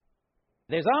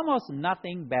There's almost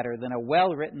nothing better than a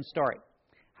well-written story.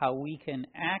 How we can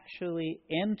actually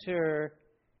enter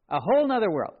a whole nother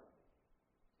world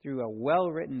through a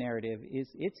well-written narrative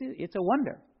it's a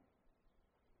wonder.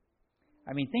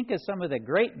 I mean, think of some of the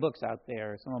great books out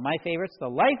there. Some of my favorites, The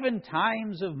Life and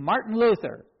Times of Martin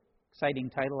Luther. Exciting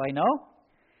title, I know.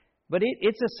 But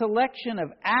it's a selection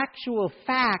of actual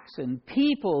facts and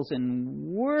peoples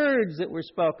and words that were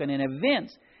spoken and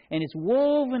events. And it's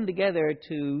woven together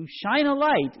to shine a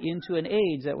light into an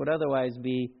age that would otherwise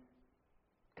be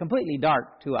completely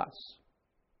dark to us.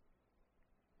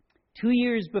 2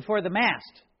 Years Before the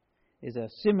Mast is a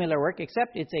similar work,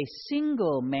 except it's a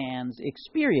single man's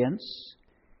experience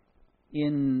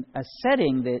in a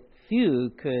setting that few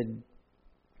could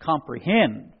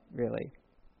comprehend, really.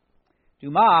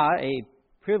 Dumas, a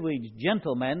privileged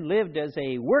gentleman, lived as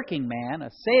a working man, a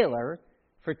sailor,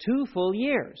 for 2 full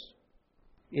years.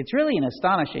 It's really an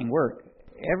astonishing work.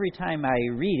 Every time I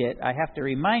read it, I have to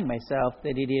remind myself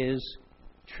that it is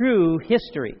true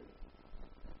history.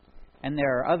 And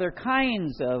there are other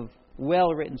kinds of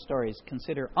well-written stories.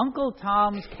 Consider Uncle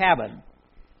Tom's Cabin,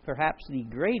 perhaps the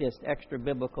greatest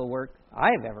extra-biblical work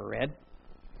I've ever read.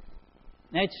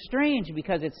 Now, it's strange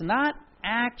because it's not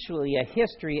actually a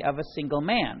history of a single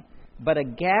man, but a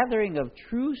gathering of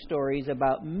true stories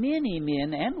about many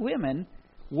men and women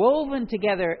woven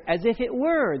together as if it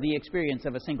were the experience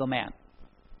of a single man.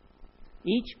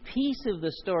 Each piece of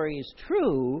the story is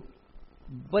true,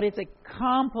 but it's a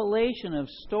compilation of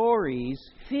stories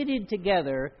fitted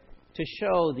together to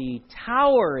show the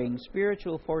towering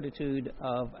spiritual fortitude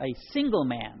of a single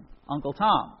man, Uncle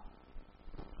Tom.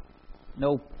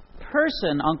 No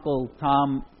person, Uncle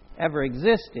Tom, ever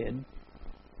existed,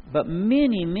 but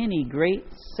many, many great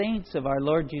saints of our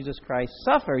Lord Jesus Christ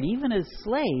suffered, even as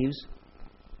slaves,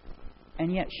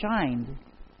 and yet shined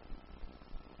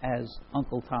as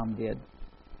Uncle Tom did.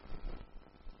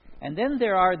 And then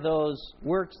there are those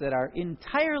works that are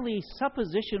entirely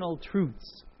suppositional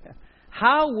truths.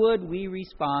 How would we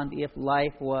respond if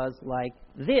life was like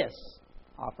this?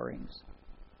 Offerings,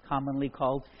 commonly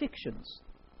called fictions.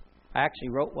 I actually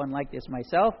wrote one like this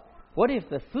myself. What if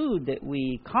the food that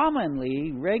we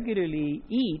commonly, regularly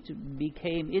eat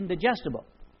became indigestible?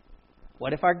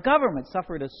 What if our government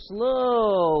suffered a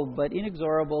slow but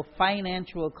inexorable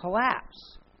financial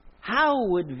collapse? How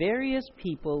would various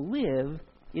people live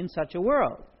in such a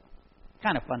world?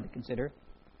 Kind of fun to consider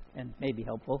and maybe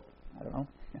helpful. I don't know.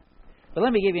 But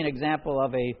let me give you an example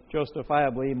of a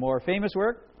justifiably more famous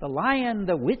work, The Lion,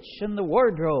 the Witch, and the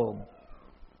Wardrobe.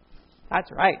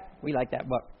 That's right. We like that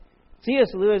book.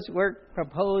 C.S. Lewis' work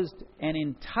proposed an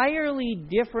entirely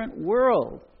different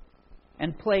world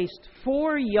and placed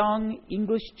 4 young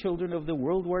English children of the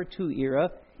World War II era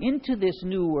into this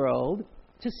new world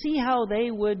to see how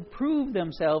they would prove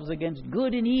themselves against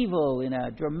good and evil in a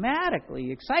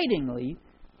dramatically, excitingly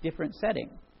different setting.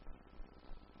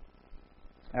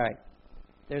 All right.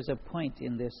 There's a point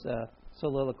in this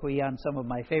soliloquy on some of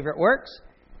my favorite works.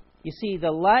 You see,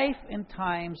 the life and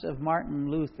times of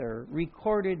Martin Luther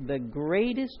recorded the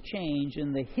greatest change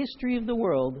in the history of the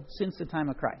world since the time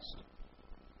of Christ.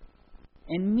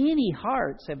 And many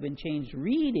hearts have been changed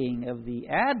reading of the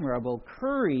admirable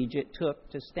courage it took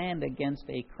to stand against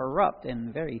a corrupt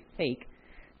and very fake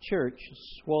church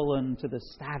swollen to the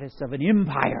status of an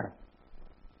empire.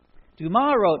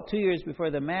 Dumas wrote 2 Years Before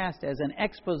the Mast as an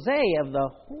expose of the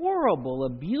horrible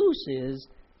abuses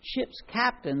ship's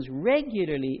captains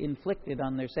regularly inflicted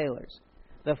on their sailors.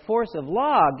 The force of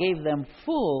law gave them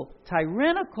full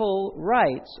tyrannical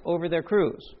rights over their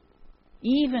crews,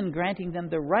 even granting them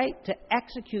the right to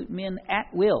execute men at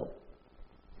will,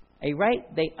 a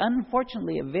right they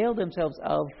unfortunately availed themselves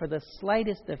of for the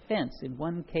slightest offense. In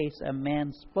one case, a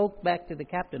man spoke back to the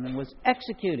captain and was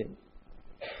executed.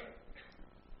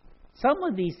 Some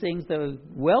of these things the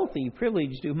wealthy,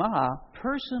 privileged Dumas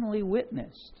personally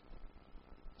witnessed.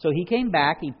 So he came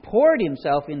back, he poured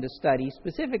himself into study,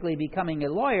 specifically becoming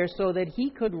a lawyer so that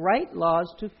he could write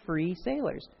laws to free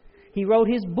sailors. He wrote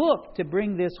his book to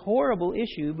bring this horrible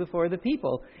issue before the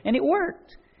people, and it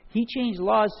worked. He changed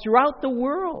laws throughout the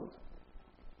world.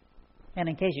 And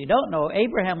in case you don't know,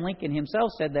 Abraham Lincoln himself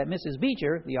said that Mrs.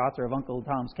 Beecher, the author of Uncle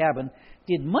Tom's Cabin,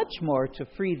 did much more to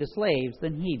free the slaves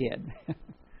than he did.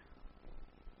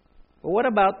 But what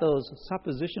about those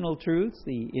suppositional truths,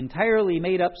 the entirely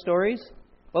made-up stories?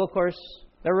 Well, of course,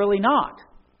 they're really not.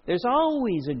 There's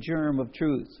always a germ of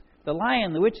truth. The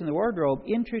Lion, the Witch, and the Wardrobe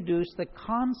introduced the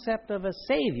concept of a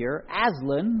Savior,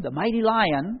 Aslan, the mighty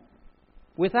lion,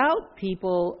 without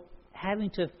people having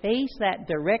to face that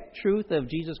direct truth of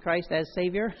Jesus Christ as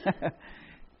Savior.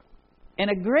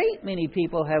 And a great many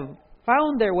people have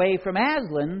found their way from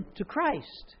Aslan to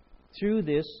Christ through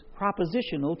this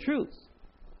propositional truth.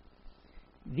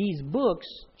 These books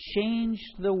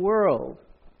changed the world,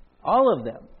 all of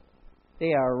them.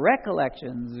 They are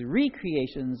recollections,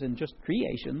 recreations, and just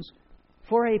creations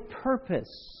for a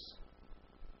purpose.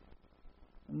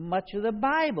 Much of the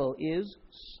Bible is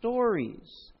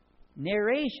stories,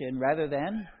 narration rather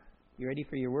than, you ready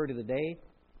for your word of the day,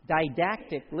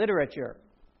 didactic literature.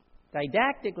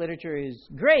 Didactic literature is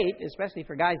great, especially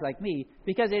for guys like me,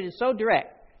 because it is so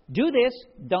direct. Do this,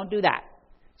 don't do that.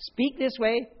 Speak this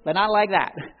way, but not like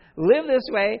that. Live this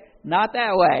way, not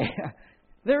that way.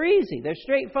 They're easy, they're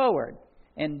straightforward,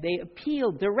 and they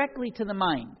appeal directly to the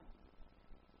mind.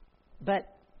 But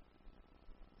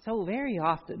so very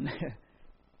often,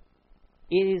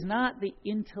 it is not the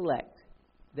intellect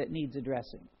that needs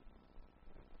addressing.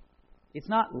 It's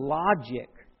not logic,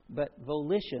 but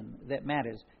volition that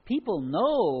matters. People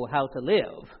know how to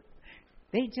live.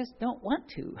 They just don't want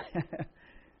to.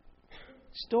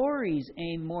 Stories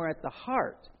aim more at the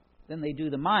heart than they do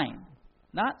the mind.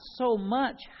 Not so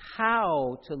much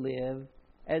how to live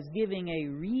as giving a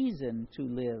reason to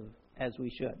live as we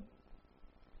should.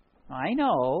 I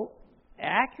know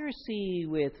accuracy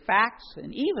with facts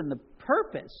and even the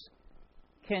purpose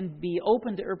can be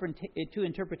open to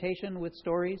interpretation with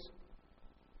stories.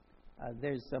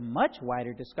 There's a much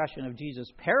wider discussion of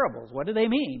Jesus' parables. What do they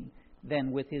mean?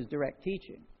 Than with his direct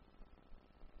teaching.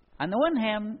 On the one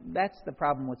hand, that's the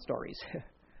problem with stories.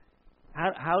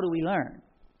 How do we learn?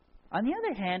 On the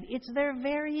other hand, it's their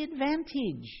very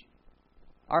advantage.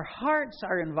 Our hearts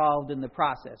are involved in the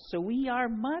process, so we are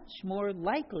much more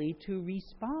likely to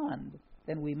respond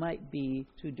than we might be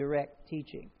to direct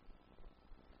teaching.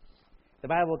 The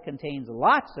Bible contains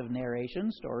lots of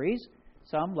narration stories.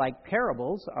 Some, like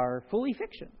parables, are fully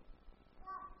fiction.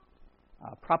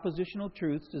 Propositional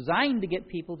truths designed to get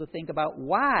people to think about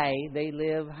why they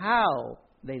live how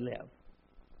they live.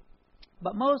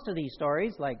 But most of these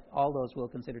stories, like all those we'll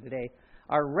consider today,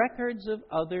 are records of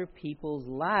other people's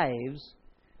lives,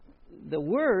 the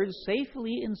words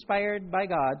safely inspired by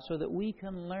God so that we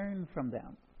can learn from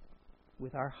them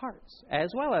with our hearts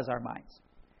as well as our minds.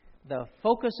 The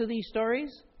focus of these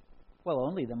stories, well,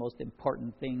 only the most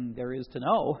important thing there is to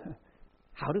know.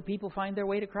 How do people find their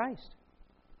way to Christ?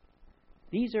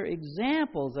 These are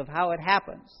examples of how it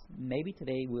happens. Maybe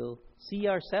today we'll see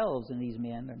ourselves in these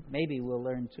men, or maybe we'll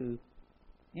learn to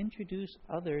introduce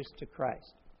others to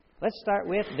Christ. Let's start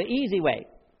with the easy way.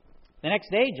 The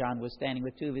next day, John was standing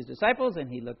with two of his disciples,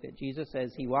 and he looked at Jesus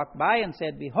as he walked by and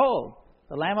said, "Behold,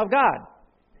 the Lamb of God."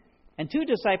 And two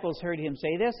disciples heard him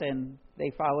say this, and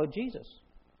they followed Jesus.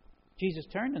 Jesus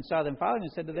turned and saw them following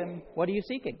and said to them, "What are you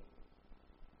seeking?"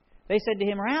 They said to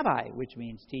him, "Rabbi," which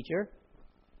means teacher,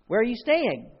 "where are you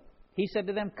staying?" He said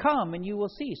to them, "Come and you will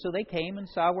see." So they came and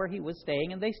saw where he was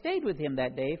staying, and they stayed with him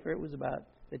that day, for it was about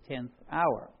the 10th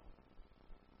hour.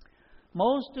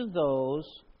 Most of those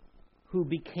who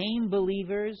became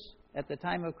believers at the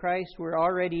time of Christ were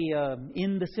already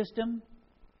in the system.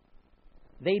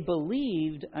 They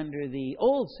believed under the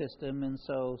old system, and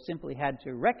so simply had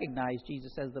to recognize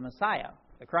Jesus as the Messiah,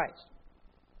 the Christ.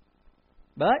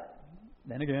 But,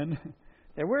 then again,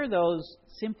 there were those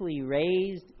simply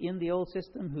raised in the old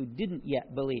system who didn't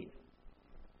yet believe.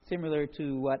 Similar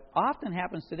to what often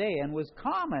happens today and was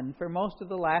common for most of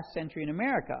the last century in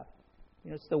America.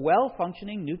 It's the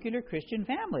well-functioning nuclear Christian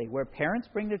family where parents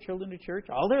bring their children to church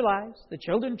all their lives. The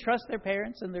children trust their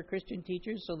parents and their Christian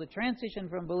teachers, so the transition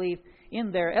from belief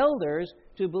in their elders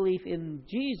to belief in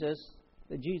Jesus,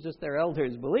 the Jesus their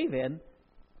elders believe in,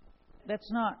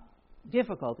 that's not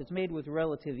difficult. It's made with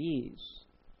relative ease.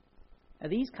 Now,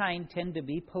 these kind tend to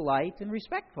be polite and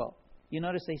respectful. You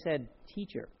notice they said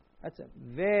teacher. That's a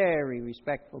very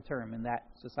respectful term in that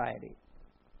society.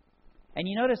 And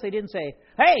you notice they didn't say,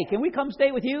 "Hey, can we come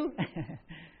stay with you?"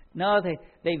 No,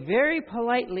 they very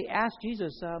politely ask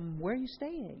Jesus, "Where are you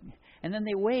staying?" And then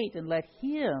they wait and let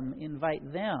him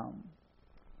invite them.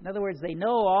 In other words, they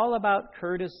know all about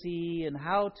courtesy and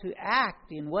how to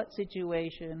act in what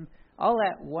situation, all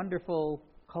that wonderful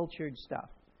cultured stuff.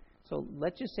 So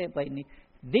let's just say it blatantly.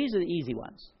 These are the easy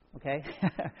ones, okay?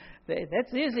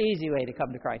 This is the easy way to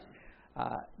come to Christ.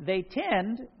 They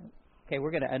tend... Okay,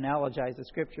 we're going to analogize the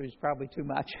Scriptures probably too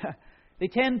much. They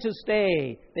tend to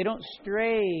stay. They don't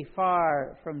stray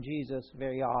far from Jesus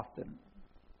very often.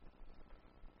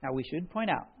 Now, we should point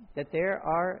out that there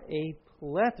are a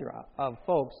plethora of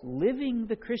folks living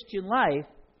the Christian life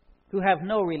who have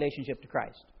no relationship to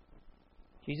Christ.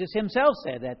 Jesus himself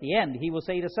said at the end, he will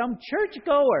say to some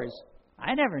churchgoers,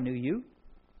 "I never knew you."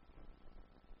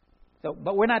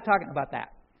 But we're not talking about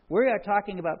that. We are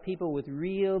talking about people with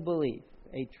real belief,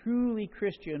 a truly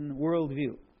Christian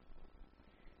worldview.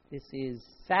 This is,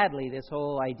 sadly, this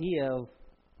whole idea of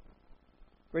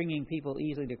bringing people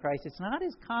easily to Christ. It's not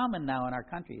as common now in our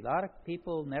country. A lot of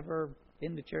people never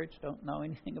been to church, don't know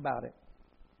anything about it.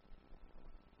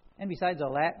 And besides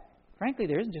all that, frankly,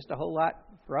 there isn't just a whole lot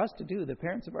for us to do. The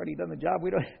parents have already done the job.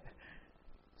 We don't.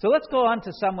 So let's go on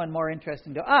to someone more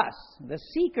interesting to us, the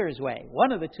seeker's way.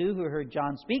 One of the two who heard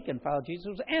John speak and followed Jesus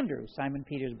was Andrew, Simon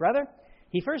Peter's brother.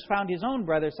 He first found his own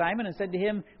brother Simon and said to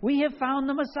him, "We have found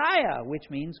the Messiah," which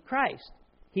means Christ.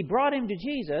 He brought him to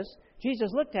Jesus.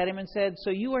 Jesus looked at him and said, "So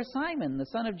you are Simon, the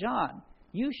son of John.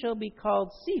 You shall be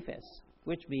called Cephas,"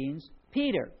 which means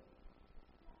Peter.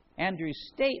 Andrew's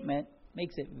statement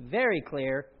makes it very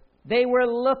clear they were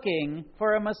looking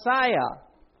for a Messiah.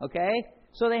 Okay?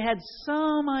 So they had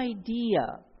some idea.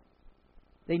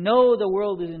 They know the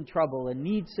world is in trouble and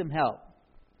needs some help.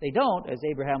 They don't, as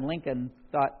Abraham Lincoln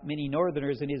thought many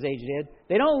Northerners in his age did,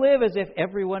 they don't live as if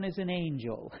everyone is an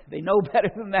angel. They know better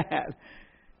than that.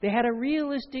 They had a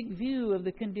realistic view of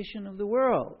the condition of the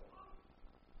world.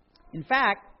 In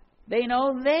fact, they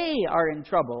know they are in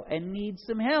trouble and need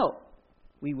some help.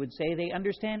 We would say they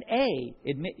understand A,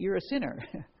 admit you're a sinner.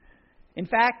 In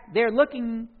fact, they're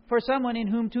looking for someone in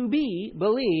whom to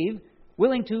believe,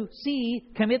 willing to see,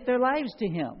 commit their lives to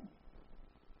Him.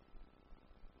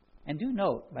 And do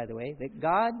note, by the way, that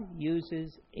God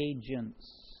uses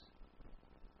agents.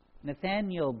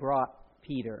 Nathanael brought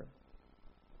Peter.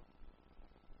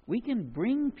 We can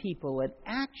bring people and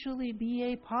actually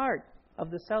be a part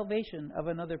of the salvation of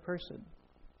another person.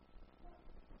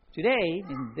 Today,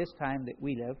 in this time that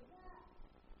we live,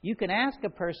 you can ask a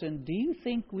person, "Do you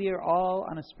think we are all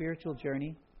on a spiritual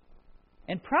journey?"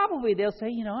 And probably they'll say,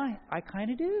 I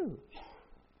kind of do.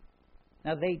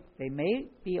 Now, they may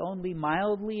be only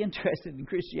mildly interested in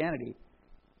Christianity,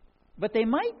 but they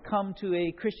might come to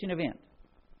a Christian event,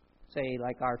 say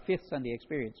like our Fifth Sunday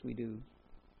experience we do,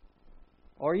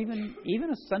 or even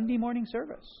a Sunday morning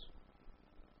service.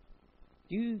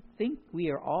 Do you think we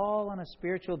are all on a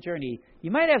spiritual journey?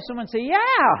 You might have someone say,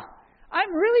 "Yeah,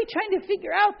 I'm really trying to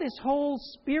figure out this whole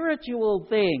spiritual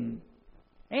thing."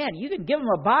 Man, you can give them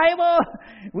a Bible.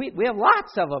 We have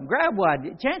lots of them. Grab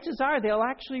one. Chances are they'll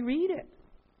actually read it.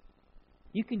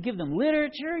 You can give them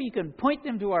literature. You can point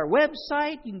them to our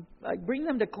website. You can bring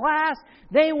them to class.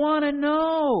 They want to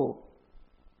know.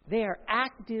 They are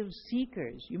active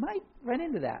seekers. You might run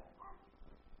into that.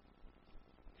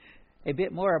 A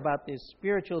bit more about this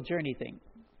spiritual journey thing.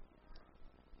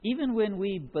 Even when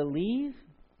we believe,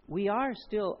 we are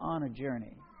still on a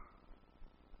journey.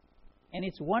 And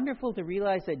it's wonderful to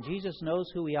realize that Jesus knows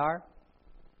who we are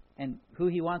and who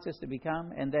He wants us to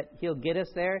become, and that He'll get us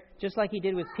there, just like He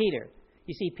did with Peter.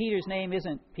 You see, Peter's name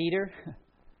isn't Peter.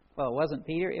 Well, it wasn't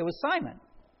Peter. It was Simon.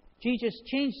 Jesus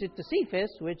changed it to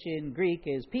Cephas, which in Greek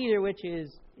is Peter, which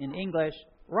is in English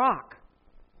rock.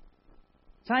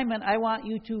 Simon, I want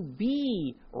you to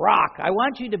be rock. I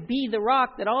want you to be the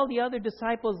rock that all the other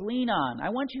disciples lean on. I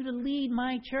want you to lead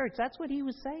my church. That's what He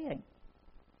was saying.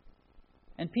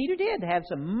 And Peter did have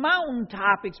some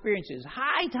mountaintop experiences,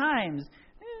 high times,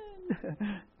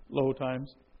 low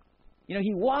times.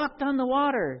 He walked on the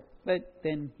water, but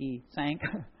then he sank.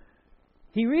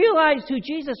 He realized who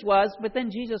Jesus was, but then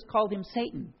Jesus called him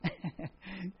Satan.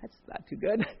 That's not too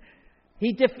good.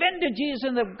 He defended Jesus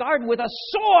in the garden with a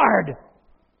sword,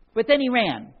 but then he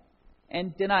ran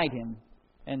and denied Him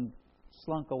and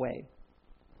slunk away.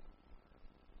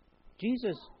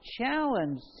 Jesus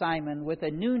challenged Simon with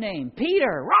a new name,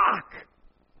 Peter, rock.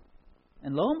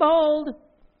 And lo and behold,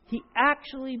 he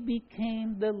actually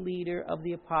became the leader of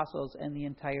the apostles and the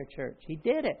entire church. He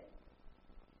did it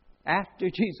after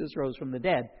Jesus rose from the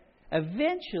dead.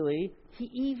 Eventually,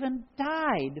 he even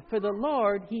died for the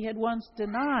Lord he had once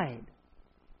denied.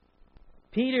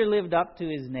 Peter lived up to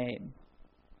his name.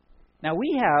 Now,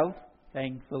 we have,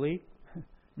 thankfully,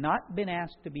 not been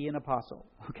asked to be an apostle.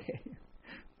 Okay?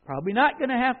 Probably not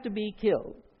going to have to be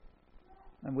killed.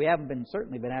 And we haven't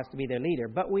certainly been asked to be their leader.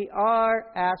 But we are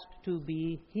asked to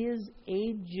be His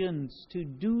agents, to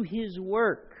do His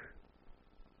work.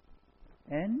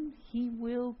 And He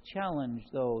will challenge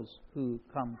those who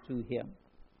come to Him.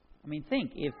 I mean,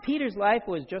 think, if Peter's life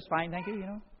was just fine, thank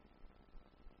you,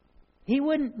 he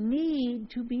wouldn't need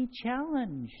to be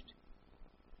challenged.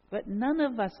 But none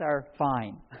of us are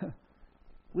fine.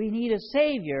 We need a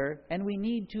Savior, and we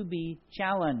need to be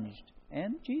challenged.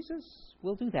 And Jesus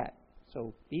will do that.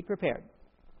 So be prepared.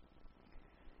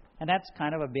 And that's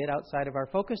kind of a bit outside of our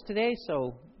focus today,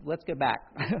 so let's get back.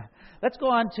 Let's go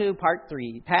on to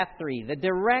path 3, the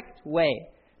direct way.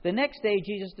 The next day,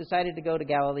 Jesus decided to go to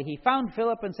Galilee. He found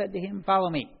Philip and said to him, "Follow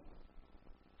me."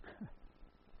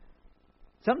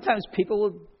 Sometimes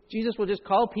Jesus will just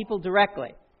call people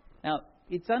directly. Now,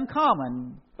 it's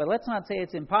uncommon, but let's not say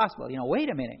it's impossible. Wait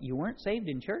a minute, you weren't saved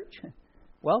in church?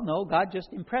 Well, no, God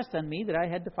just impressed on me that I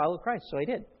had to follow Christ, so I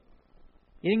did.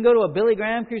 You didn't go to a Billy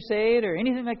Graham crusade or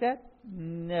anything like that?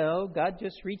 No, God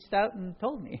just reached out and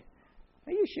told me.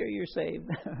 Are you sure you're saved?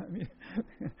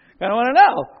 I don't want to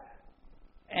know.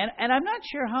 And I'm not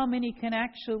sure how many can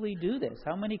actually do this,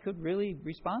 how many could really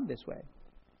respond this way.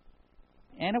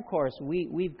 And of course,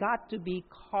 we've got to be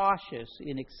cautious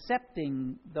in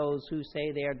accepting those who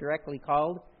say they are directly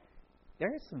called. There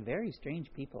are some very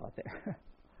strange people out there.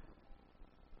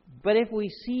 But if we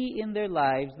see in their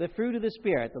lives the fruit of the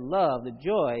Spirit, the love, the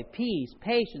joy, peace,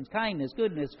 patience, kindness,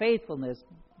 goodness, faithfulness,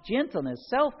 gentleness,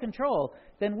 self-control,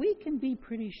 then we can be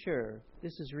pretty sure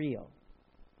this is real.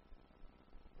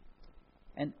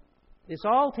 And this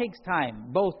all takes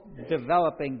time, both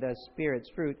developing the Spirit's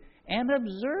fruit and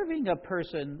observing a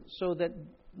person so that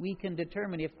we can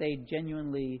determine if they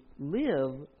genuinely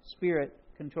live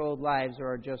Spirit-controlled lives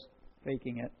or are just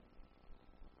faking it.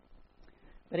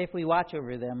 But if we watch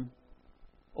over them,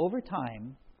 over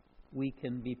time, we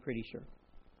can be pretty sure.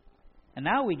 And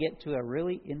now we get to a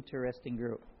really interesting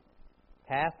group.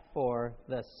 Path 4,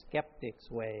 the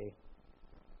skeptic's way.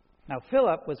 Now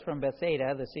Philip was from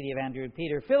Bethsaida, the city of Andrew and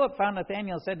Peter. Philip found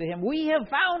Nathanael and said to him, "We have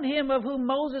found him of whom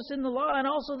Moses in the law and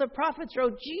also the prophets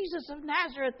wrote, Jesus of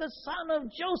Nazareth, the son of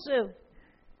Joseph."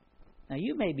 Now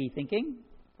you may be thinking,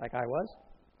 like I was,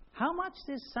 how much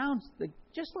this sounds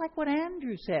just like what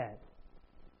Andrew said.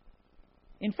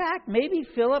 In fact, maybe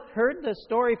Philip heard the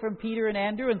story from Peter and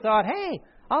Andrew and thought, "Hey,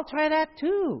 I'll try that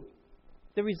too."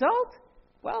 The result?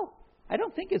 Well, I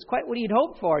don't think it's quite what he'd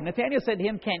hoped for. Nathanael said to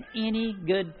him, "Can any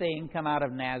good thing come out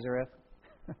of Nazareth?"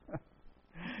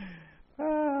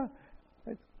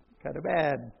 That's kind of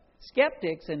bad.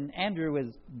 Skeptics, and Andrew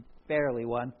was barely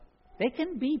one, they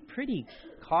can be pretty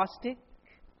caustic.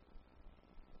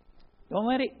 Don't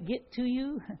let it get to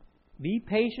you. Be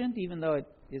patient, even though it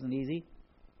isn't easy.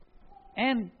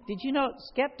 And did you know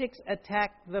skeptics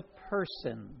attack the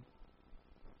person?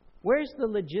 Where's the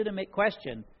legitimate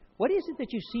question? What is it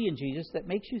that you see in Jesus that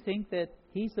makes you think that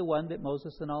he's the one that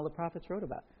Moses and all the prophets wrote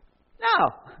about?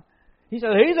 No. He's a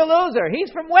loser.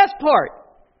 He's from Westport.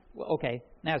 Well, okay,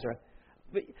 Nazareth.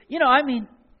 But,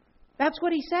 that's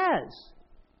what he says.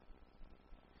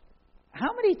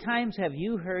 How many times have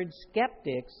you heard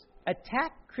skeptics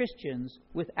attack Christians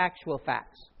with actual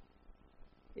facts?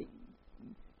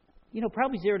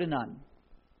 Probably 0 to none.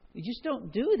 We just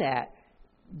don't do that.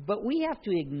 But we have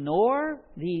to ignore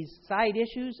these side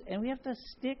issues and we have to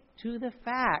stick to the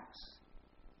facts.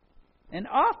 And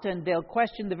often they'll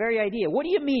question the very idea. What do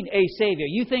you mean, a Savior?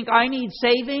 You think I need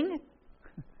saving?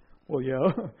 Well,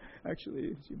 yeah,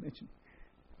 actually, as you mentioned.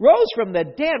 Rose from the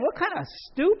dead. What kind of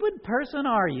stupid person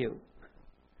are you?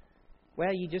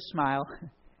 Well, you just smile.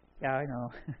 Yeah, I know.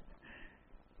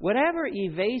 Whatever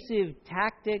evasive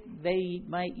tactic they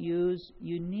might use,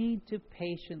 you need to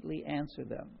patiently answer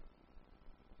them.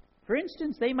 For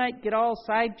instance, they might get all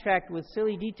sidetracked with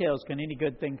silly details. Can any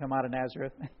good thing come out of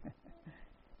Nazareth?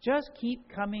 Just keep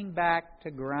coming back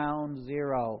to ground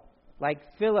zero, like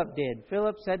Philip did.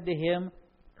 Philip said to him,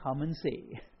 "Come and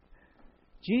see."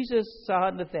 Jesus saw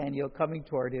Nathanael coming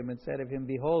toward him and said of him,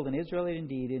 "Behold, an Israelite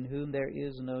indeed, in whom there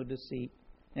is no deceit."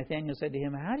 Nathanael said to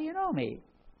him, "How do you know me?"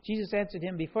 Jesus answered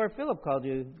him, "Before Philip called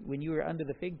you, when you were under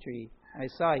the fig tree, I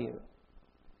saw you."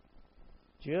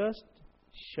 Just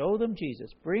show them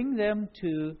Jesus. Bring them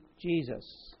to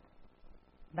Jesus.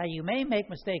 Now, you may make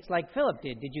mistakes like Philip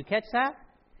did. Did you catch that?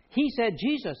 He said,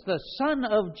 "Jesus, the son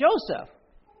of Joseph."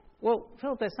 Well,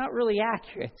 Philip, that's not really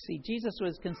accurate. See, Jesus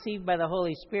was conceived by the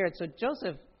Holy Spirit, so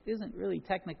Joseph isn't really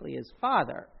technically his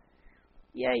father.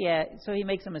 Yeah, so he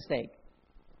makes a mistake.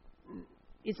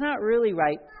 It's not really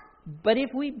right. But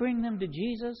if we bring them to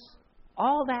Jesus,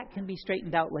 all that can be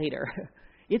straightened out later.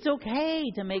 It's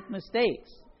okay to make mistakes.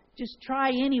 Just try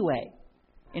anyway.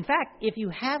 In fact, if you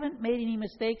haven't made any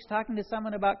mistakes talking to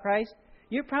someone about Christ,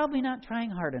 you're probably not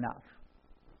trying hard enough.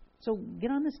 So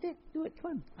get on the stick. Do it.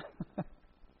 Come on.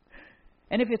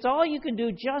 And if it's all you can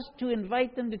do just to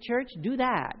invite them to church, do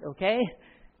that, okay?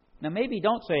 Now maybe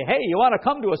don't say, "Hey, you want to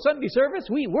come to a Sunday service?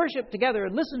 We worship together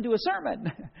and listen to a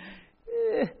sermon."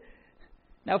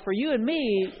 Now, for you and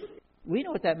me, we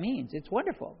know what that means. It's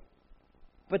wonderful.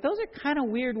 But those are kind of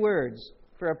weird words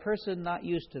for a person not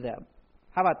used to them.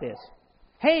 How about this?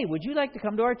 "Hey, would you like to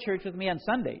come to our church with me on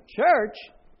Sunday?" Church?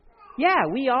 Yeah,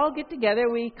 we all get together.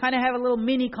 We kind of have a little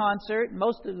mini concert.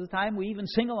 Most of the time, we even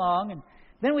sing along. And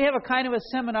Then we have a kind of a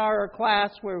seminar or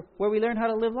class where we learn how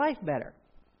to live life better.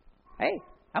 Hey,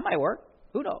 that might work.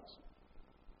 Who knows?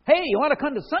 Hey, you want to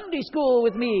come to Sunday school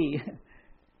with me?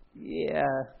 Yeah.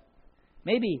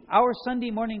 Maybe our Sunday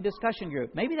morning discussion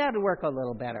group. Maybe that would work a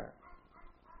little better.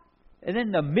 And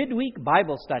then the midweek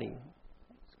Bible study.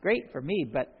 It's great for me,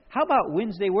 but how about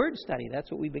Wednesday Word Study?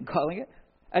 That's what we've been calling it.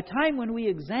 A time when we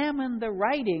examine the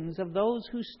writings of those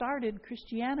who started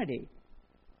Christianity.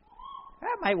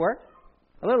 That might work.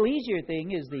 A little easier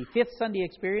thing is the Fifth Sunday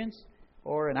Experience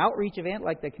or an outreach event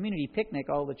like the community picnic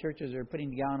all the churches are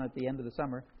putting down at the end of the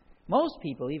summer. Most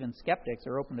people, even skeptics,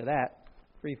 are open to that.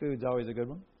 Free food's always a good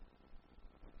one.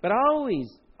 But always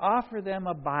offer them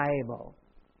a Bible.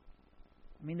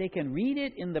 I mean, they can read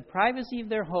it in the privacy of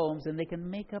their homes and they can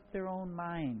make up their own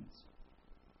minds.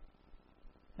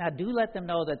 Now, do let them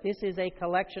know that this is a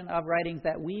collection of writings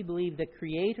that we believe the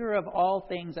Creator of all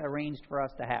things arranged for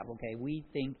us to have. Okay, we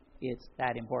think it's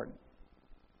that important.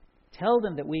 Tell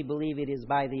them that we believe it is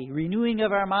by the renewing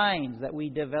of our minds that we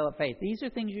develop faith. These are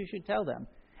things you should tell them.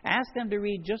 Ask them to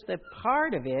read just a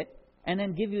part of it and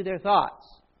then give you their thoughts.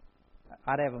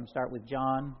 I'd have them start with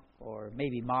John or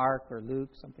maybe Mark or Luke,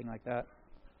 something like that.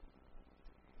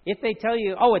 If they tell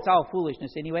you, oh, it's all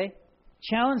foolishness anyway,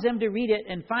 challenge them to read it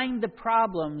and find the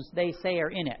problems they say are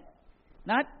in it.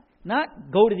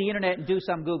 Not go to the internet and do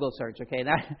some Google search, okay?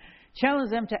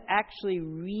 Challenge them to actually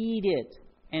read it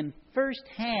and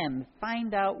firsthand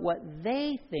find out what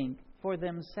they think for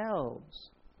themselves.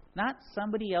 Not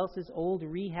somebody else's old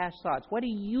rehashed thoughts. What do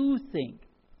you think?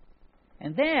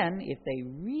 And then, if they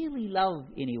really love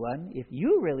anyone, if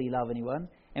you really love anyone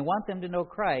and want them to know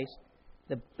Christ,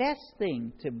 the best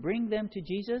thing to bring them to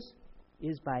Jesus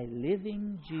is by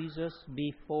living Jesus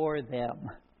before them.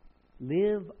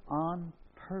 Live on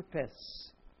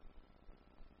purpose.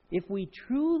 If we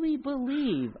truly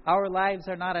believe our lives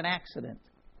are not an accident,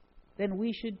 then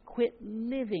we should quit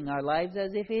living our lives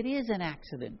as if it is an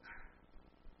accident.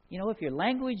 You know, if your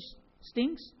language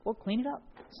stinks, well, clean it up.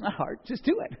 It's not hard. Just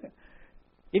do it.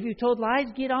 If you told lies,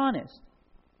 get honest.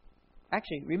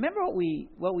 Actually, remember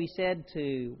what we said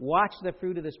to watch the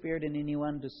fruit of the Spirit in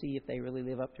anyone to see if they really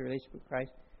live up to a relationship with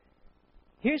Christ?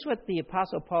 Here's what the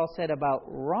Apostle Paul said about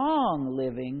wrong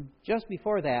living just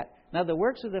before that. Now, the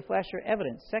works of the flesh are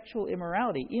evident: sexual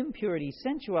immorality, impurity,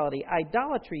 sensuality,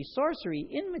 idolatry, sorcery,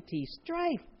 enmity,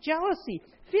 strife, jealousy,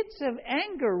 fits of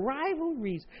anger,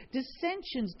 rivalries,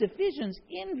 dissensions, divisions,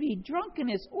 envy,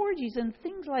 drunkenness, orgies, and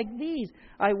things like these.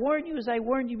 I warn you, as I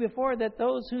warned you before, that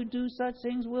those who do such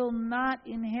things will not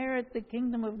inherit the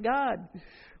kingdom of God.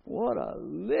 What a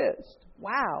list.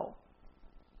 Wow.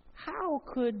 How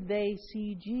could they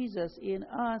see Jesus in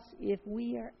us if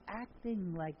we are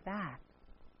acting like that?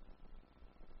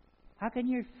 How can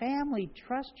your family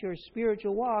trust your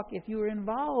spiritual walk if you are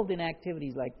involved in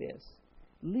activities like this?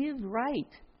 Live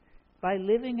right by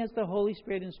living as the Holy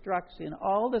Spirit instructs in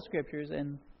all the Scriptures,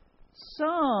 and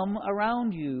some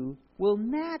around you will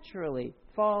naturally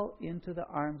fall into the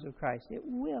arms of Christ. It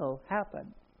will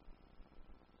happen.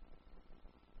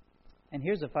 And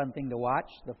here's a fun thing to watch: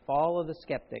 the fall of the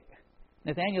skeptic.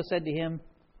 Nathanael said to him,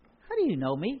 "How do you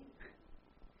know me?"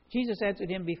 Jesus answered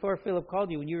him, "Before Philip called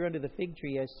you, when you were under the fig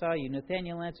tree, I saw you."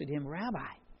 Nathanael answered him, "Rabbi,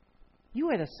 you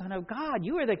are the Son of God.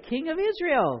 You are the King of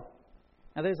Israel."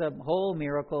 Now, there's a whole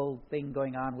miracle thing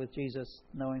going on with Jesus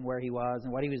knowing where he was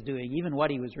and what he was doing, even what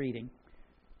he was reading.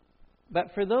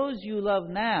 But for those you love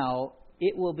now,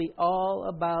 it will be all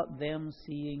about them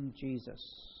seeing Jesus.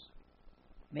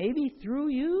 Maybe through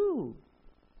you.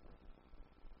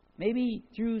 Maybe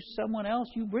through someone else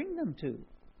you bring them to.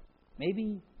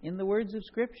 Maybe in the words of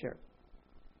Scripture.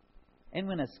 And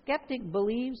when a skeptic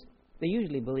believes, they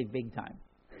usually believe big time.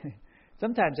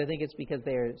 Sometimes I think it's because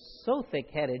they're so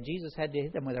thick-headed, Jesus had to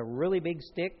hit them with a really big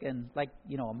stick and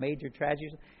a major tragedy.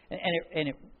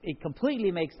 And it completely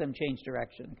makes them change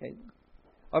direction. Okay?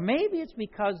 Or maybe it's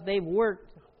because they've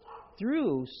worked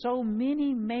through so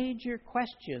many major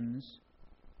questions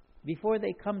before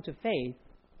they come to faith.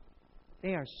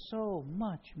 They are so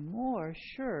much more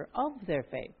sure of their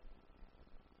faith.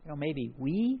 Maybe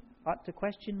we ought to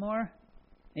question more.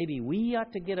 Maybe we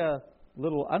ought to get a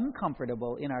little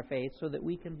uncomfortable in our faith so that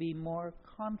we can be more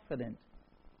confident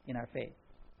in our faith.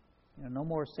 No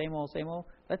more same old, same old.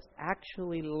 Let's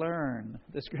actually learn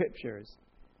the Scriptures,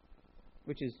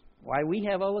 which is why we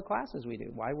have all the classes we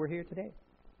do, why we're here today.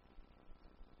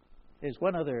 There's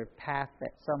one other path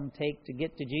that some take to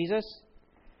get to Jesus.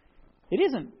 It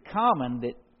isn't common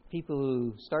that people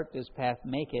who start this path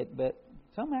make it, but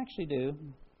some actually do.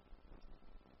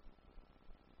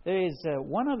 There is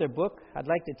one other book I'd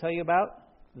like to tell you about,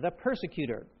 The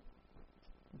Persecutor.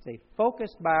 It's a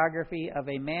focused biography of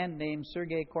a man named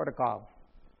Sergei Kordakov.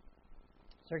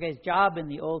 Sergei's job in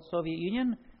the old Soviet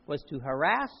Union was to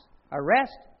harass,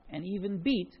 arrest, and even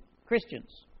beat Christians.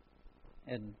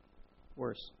 And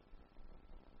worse.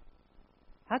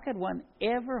 How could one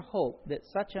ever hope that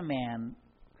such a man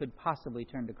could possibly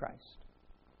turn to Christ?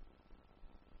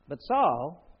 But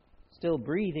Saul, still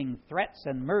breathing threats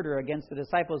and murder against the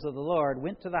disciples of the Lord,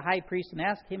 went to the high priest and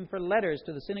asked him for letters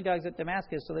to the synagogues at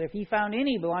Damascus, so that if he found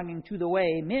any belonging to the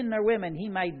way, men or women, he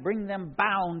might bring them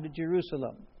bound to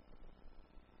Jerusalem.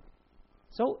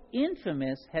 So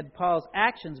infamous had Paul's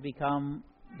actions become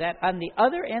that on the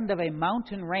other end of a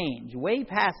mountain range, way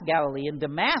past Galilee in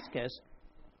Damascus,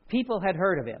 people had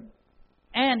heard of him,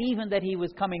 and even that he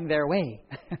was coming their way.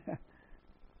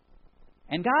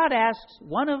 And God asks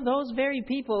one of those very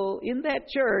people in that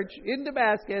church in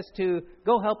Damascus to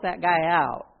go help that guy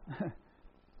out.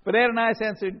 But Ananias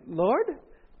answered, Lord,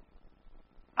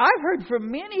 I've heard from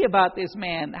many about this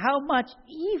man, how much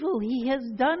evil he has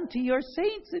done to your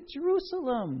saints at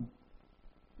Jerusalem.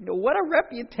 What a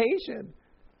reputation.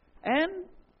 And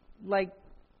like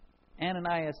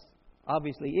Ananias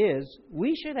obviously is,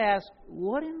 we should ask,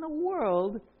 what in the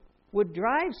world would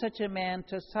drive such a man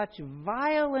to such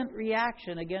violent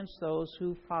reaction against those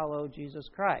who follow Jesus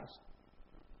Christ?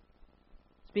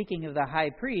 Speaking of the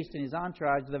high priest and his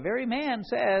entourage, the very man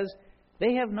says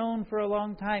they have known for a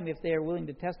long time, if they are willing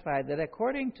to testify, that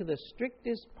according to the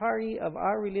strictest party of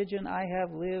our religion, I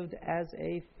have lived as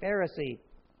a Pharisee.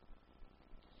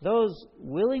 Those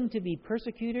willing to be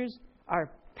persecutors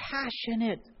are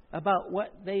passionate about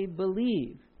what they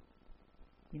believe.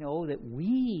 You know, that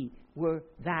we were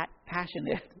that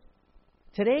passionate.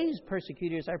 Today's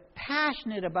persecutors are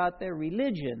passionate about their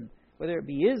religion, whether it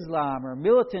be Islam or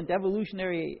militant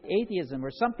evolutionary atheism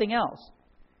or something else.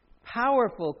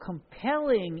 Powerful,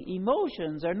 compelling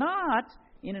emotions are not,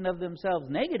 in and of themselves,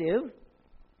 negative.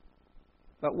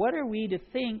 But what are we to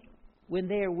think when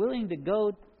they are willing to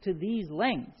go to these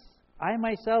lengths? I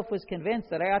myself was convinced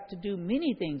that I ought to do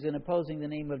many things in opposing the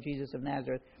name of Jesus of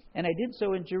Nazareth, and I did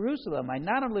so in Jerusalem. I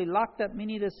not only locked up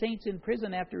many of the saints in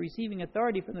prison after receiving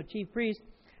authority from the chief priest,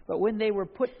 but when they were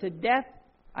put to death,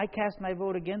 I cast my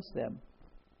vote against them.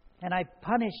 And I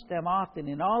punished them often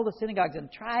in all the synagogues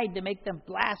and tried to make them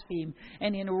blaspheme.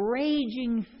 And in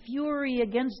raging fury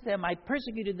against them, I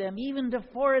persecuted them even to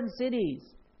foreign cities.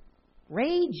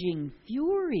 Raging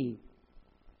fury.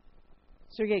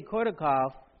 Sergei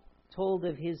Kordakov told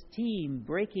of his team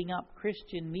breaking up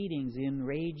Christian meetings in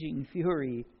raging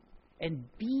fury and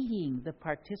beating the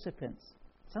participants,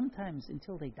 sometimes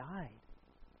until they died.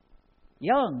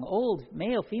 Young, old,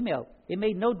 male, female, it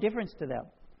made no difference to them.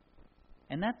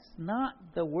 And that's not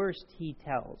the worst he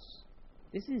tells.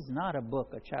 This is not a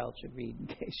book a child should read, in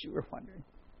case you were wondering.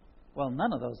 Well,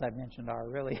 none of those I've mentioned are,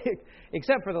 really,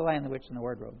 except for The Lion, the Witch, and the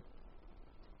Wardrobe.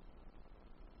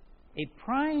 A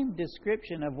prime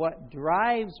description of what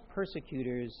drives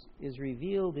persecutors is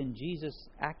revealed in Jesus'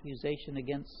 accusation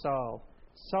against Saul.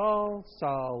 Saul,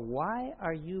 Saul, why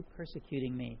are you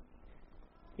persecuting me?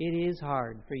 It is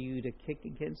hard for you to kick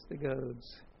against the goads.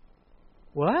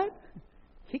 What?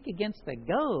 Kick against the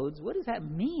goads? What does that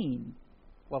mean?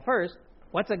 Well, first,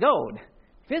 what's a goad?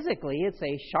 Physically, it's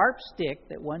a sharp stick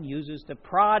that one uses to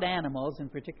prod animals, in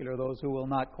particular those who will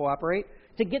not cooperate,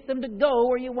 to get them to go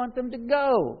where you want them to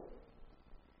go.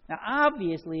 Now,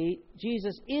 obviously,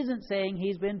 Jesus isn't saying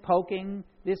he's been poking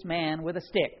this man with a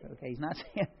stick. Okay, he's not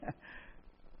saying that.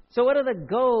 So what are the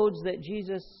goads that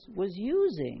Jesus was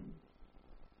using?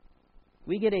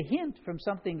 We get a hint from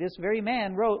something this very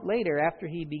man wrote later after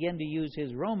he began to use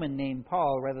his Roman name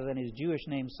Paul rather than his Jewish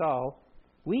name Saul.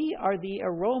 We are the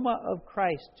aroma of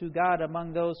Christ to God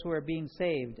among those who are being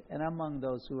saved and among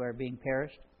those who are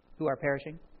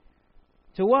perishing.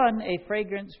 To one, a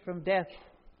fragrance from death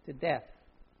to death.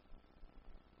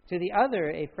 To the other,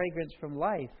 a fragrance from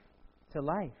life to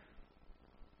life.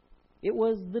 It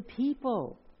was the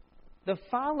people, the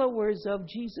followers of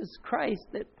Jesus Christ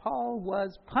that Paul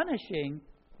was punishing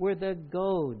were the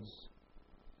goads.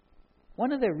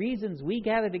 One of the reasons we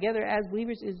gather together as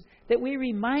believers is that we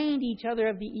remind each other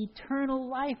of the eternal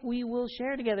life we will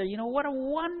share together. You know, what a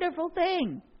wonderful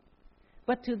thing.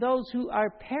 But to those who are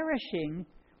perishing,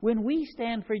 when we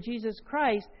stand for Jesus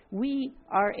Christ, we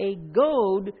are a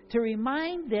goad to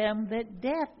remind them that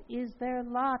death is their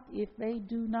lot if they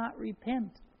do not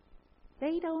repent.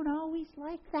 They don't always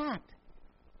like that.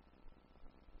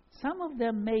 Some of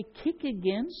them may kick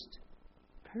against,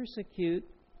 persecute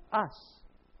us.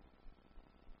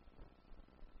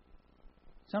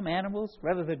 Some animals,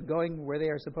 rather than going where they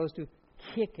are supposed to,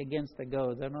 kick against the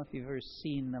goads. I don't know if you've ever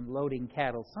seen them loading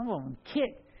cattle. Some of them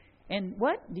kick And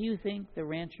what do you think the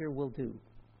rancher will do?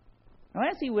 Now,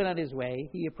 as he went on his way,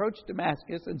 he approached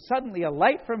Damascus, and suddenly a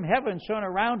light from heaven shone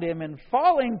around him, and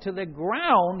falling to the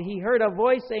ground, he heard a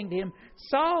voice saying to him,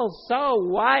 Saul, Saul,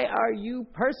 why are you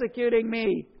persecuting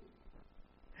me?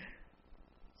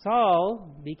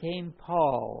 Saul became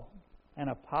Paul, an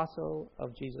apostle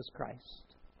of Jesus Christ.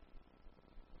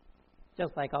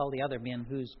 Just like all the other men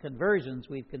whose conversions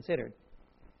we've considered.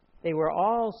 They were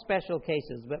all special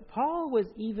cases, but Paul was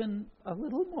even a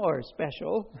little more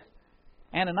special.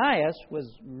 Ananias was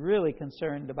really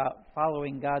concerned about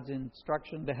following God's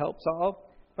instruction to help Saul.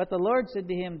 But the Lord said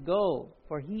to him, Go,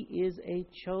 for he is a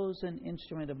chosen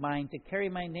instrument of mine to carry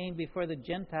my name before the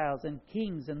Gentiles and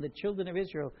kings and the children of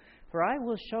Israel. For I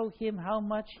will show him how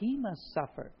much he must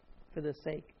suffer for the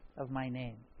sake of my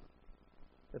name.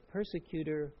 The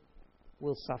persecutor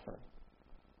will suffer.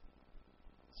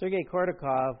 Sergei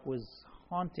Kordakov was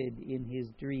haunted in his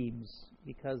dreams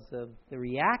because of the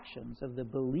reactions of the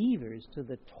believers to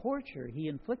the torture he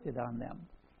inflicted on them.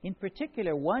 In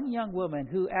particular, one young woman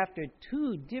who, after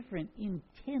 2 different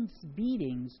intense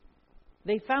beatings,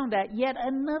 they found at yet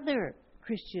another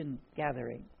Christian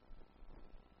gathering.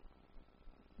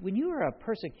 When you are a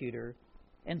persecutor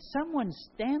and someone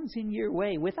stands in your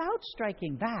way without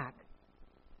striking back,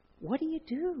 what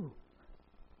do?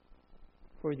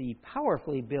 For the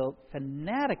powerfully built,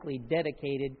 fanatically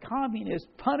dedicated, communist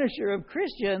punisher of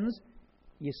Christians,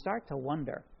 you start to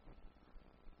wonder,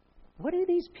 what do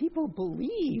these people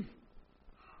believe?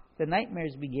 The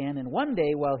nightmares began, and one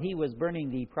day while he was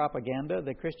burning the propaganda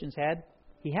the Christians had,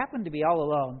 he happened to be all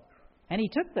alone, and he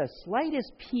took the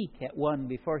slightest peek at one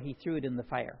before he threw it in the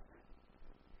fire.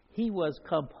 He was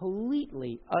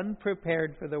completely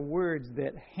unprepared for the words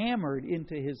that hammered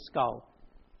into his skull.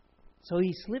 So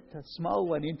he slipped a small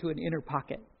one into an inner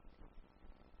pocket,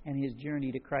 and his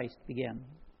journey to Christ began.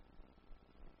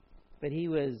 But he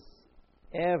was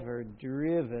ever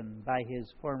driven by his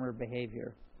former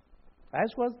behavior,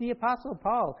 as was the Apostle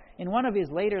Paul. In one of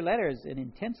his later letters, an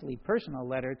intensely personal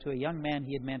letter to a young man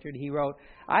he had mentored, he wrote,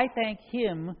 I thank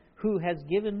him who has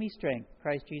given me strength,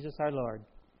 Christ Jesus our Lord,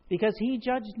 because he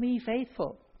judged me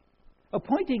faithful,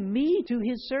 appointing me to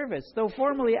his service, though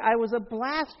formerly I was a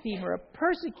blasphemer, a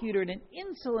persecutor, and an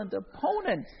insolent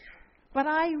opponent. But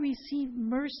I received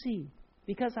mercy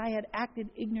because I had acted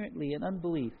ignorantly in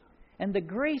unbelief. And the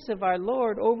grace of our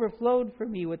Lord overflowed for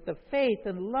me with the faith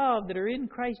and love that are in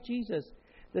Christ Jesus.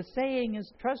 The saying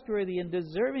is trustworthy and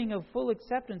deserving of full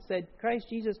acceptance that Christ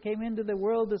Jesus came into the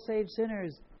world to save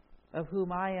sinners, of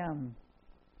whom I am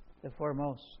the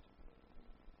foremost.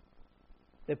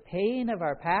 The pain of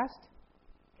our past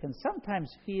can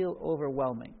sometimes feel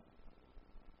overwhelming.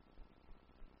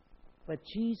 But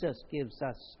Jesus gives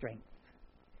us strength.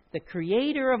 The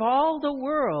Creator of all the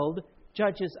world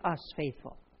judges us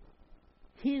faithful.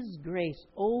 His grace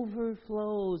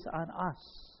overflows on us.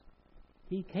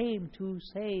 He came to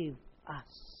save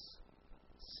us,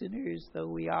 sinners though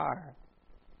we are.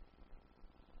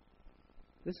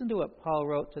 Listen to what Paul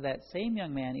wrote to that same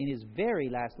young man in his very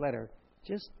last letter,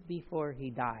 just before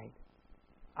he died.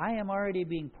 I am already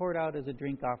being poured out as a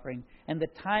drink offering, and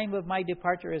the time of my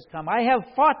departure has come. I have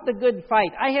fought the good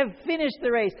fight. I have finished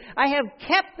the race. I have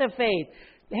kept the faith.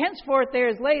 Henceforth there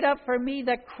is laid up for me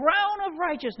the crown of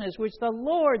righteousness, which the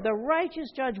Lord, the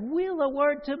righteous judge, will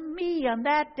award to me on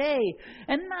that day.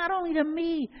 And not only to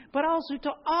me, but also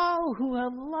to all who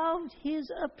have loved his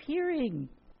appearing.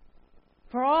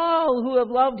 For all who have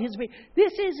loved his appearing.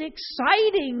 This is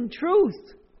exciting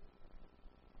truth.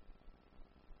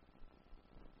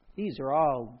 These are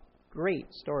all great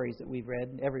stories that we've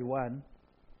read, every one.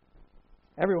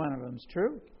 Every one of them is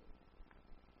true.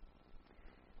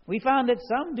 We found that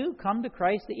some do come to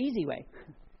Christ the easy way.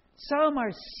 Some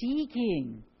are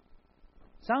seeking.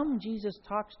 Some Jesus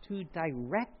talks to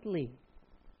directly.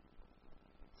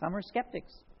 Some are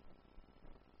skeptics.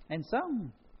 And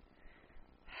some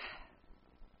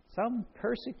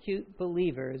persecute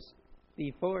believers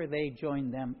before they join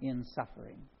them in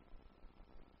suffering.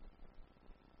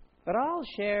 But all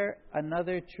share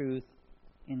another truth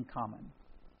in common.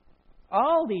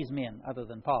 All these men, other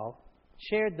than Paul,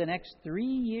 shared the next 3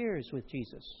 years with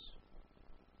Jesus.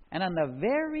 And on the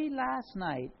very last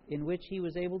night in which he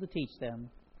was able to teach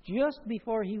them, just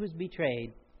before he was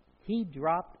betrayed, he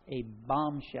dropped a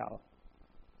bombshell.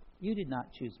 You did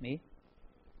not choose me,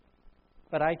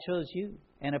 but I chose you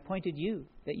and appointed you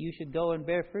that you should go and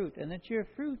bear fruit, and that your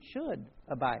fruit should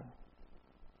abide.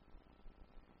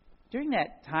 During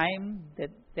that time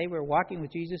that they were walking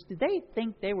with Jesus, did they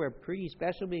think they were pretty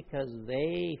special because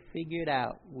they figured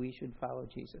out we should follow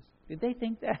Jesus? Did they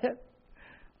think that?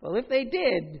 Well, if they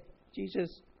did, Jesus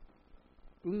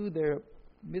blew their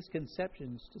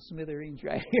misconceptions to smithereens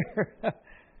right here.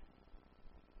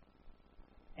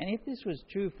 And if this was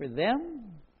true for them,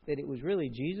 that it was really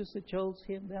Jesus that chose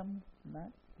them, not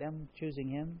them choosing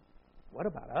Him, what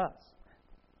about us?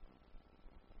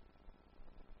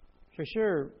 For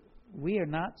sure, we are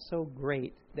not so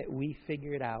great that we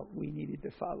figured out we needed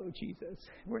to follow Jesus.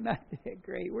 We're not that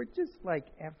great. We're just like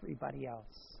everybody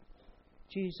else.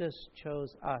 Jesus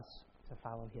chose us to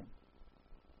follow Him.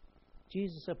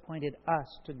 Jesus appointed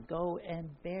us to go and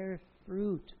bear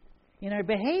fruit in our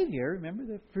behavior. Remember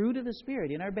the fruit of the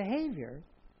Spirit in our behavior,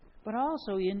 but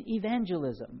also in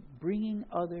evangelism, bringing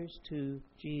others to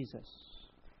Jesus,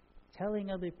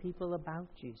 telling other people about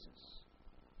Jesus.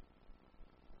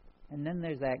 And then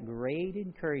there's that great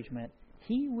encouragement.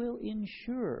 He will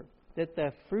ensure that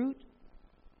the fruit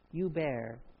you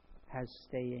bear has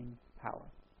staying power.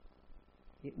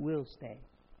 It will stay.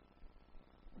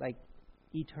 Like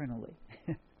eternally.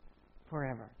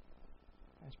 Forever.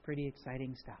 That's pretty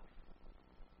exciting stuff.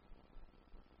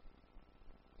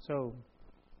 So,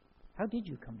 how did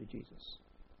you come to Jesus?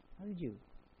 How did you?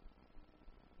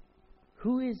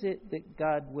 Who is it that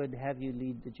God would have you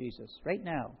lead to Jesus? Right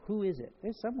now, who is it?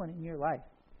 There's someone in your life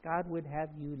God would have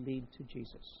you lead to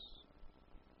Jesus.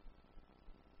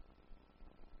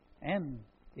 And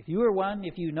if you are one,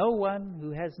 if you know one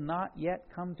who has not yet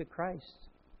come to Christ,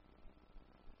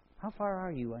 how far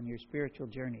are you on your spiritual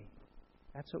journey?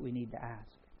 That's what we need to ask.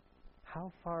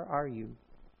 How far are you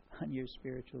on your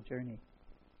spiritual journey?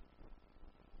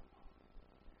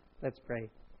 Let's pray.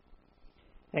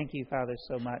 Thank you, Father,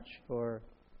 so much for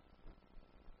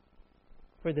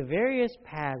the various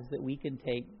paths that we can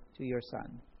take to your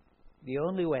Son. The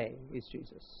only way is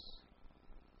Jesus.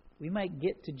 We might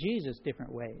get to Jesus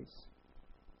different ways,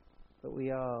 but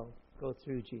we all go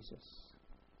through Jesus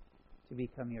to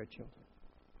become your children.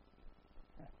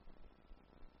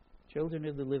 Children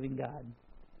of the living God.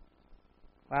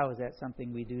 Wow, is that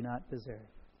something we do not deserve?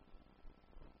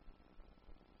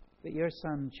 But your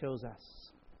Son chose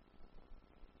us.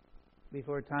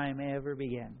 Before time ever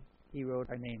began, He wrote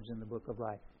our names in the book of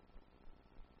life.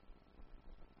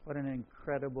 What an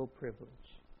incredible privilege.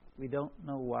 We don't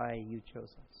know why you chose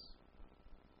us,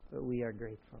 but we are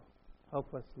grateful.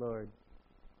 Help us, Lord,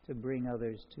 to bring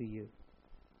others to you.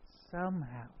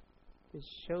 Somehow, to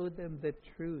show them the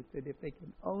truth that if they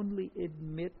can only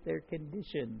admit their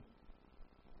condition,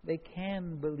 they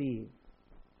can believe.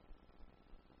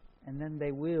 And then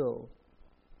they will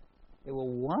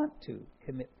want to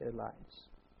commit their lives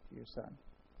to your Son.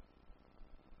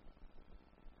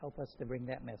 Help us to bring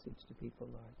that message to people,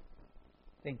 Lord.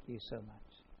 Thank you so much.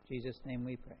 In Jesus' name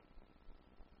we pray.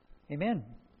 Amen.